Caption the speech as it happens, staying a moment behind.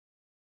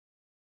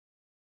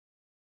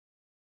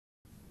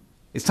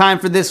It's time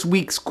for this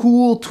week's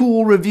cool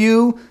tool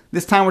review.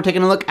 This time we're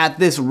taking a look at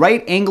this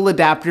right angle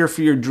adapter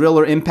for your drill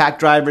or impact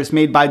driver. It's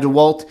made by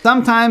Dewalt.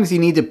 Sometimes you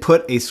need to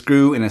put a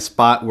screw in a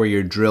spot where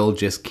your drill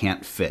just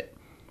can't fit.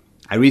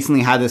 I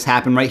recently had this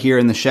happen right here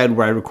in the shed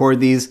where I record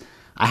these.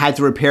 I had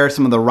to repair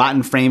some of the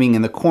rotten framing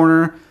in the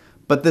corner,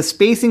 but the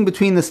spacing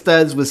between the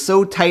studs was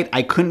so tight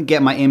I couldn't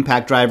get my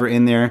impact driver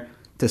in there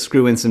to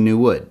screw in some new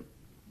wood.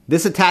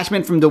 This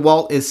attachment from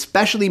Dewalt is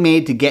specially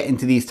made to get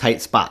into these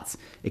tight spots.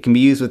 It can be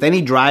used with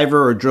any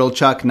driver or drill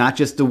chuck, not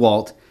just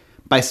Dewalt.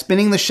 By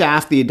spinning the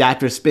shaft, the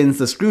adapter spins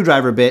the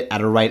screwdriver bit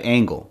at a right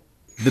angle.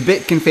 The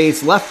bit can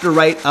face left or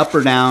right, up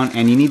or down,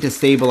 and you need to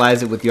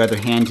stabilize it with your other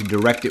hand to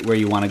direct it where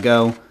you want to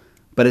go,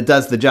 but it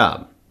does the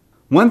job.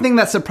 One thing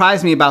that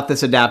surprised me about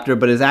this adapter,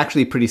 but is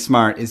actually pretty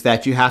smart, is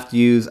that you have to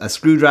use a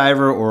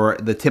screwdriver or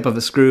the tip of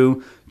a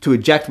screw to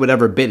eject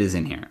whatever bit is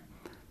in here.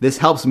 This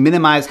helps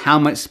minimize how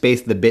much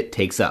space the bit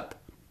takes up.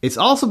 It's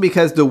also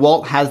because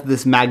Dewalt has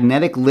this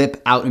magnetic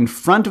lip out in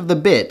front of the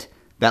bit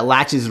that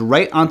latches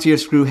right onto your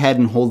screw head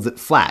and holds it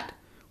flat,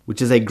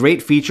 which is a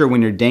great feature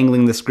when you're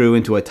dangling the screw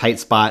into a tight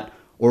spot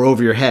or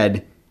over your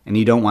head and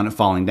you don't want it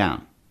falling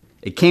down.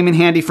 It came in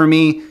handy for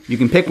me. You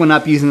can pick one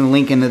up using the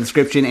link in the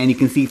description, and you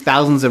can see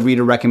thousands of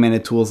reader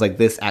recommended tools like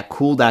this at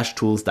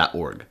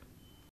cool-tools.org.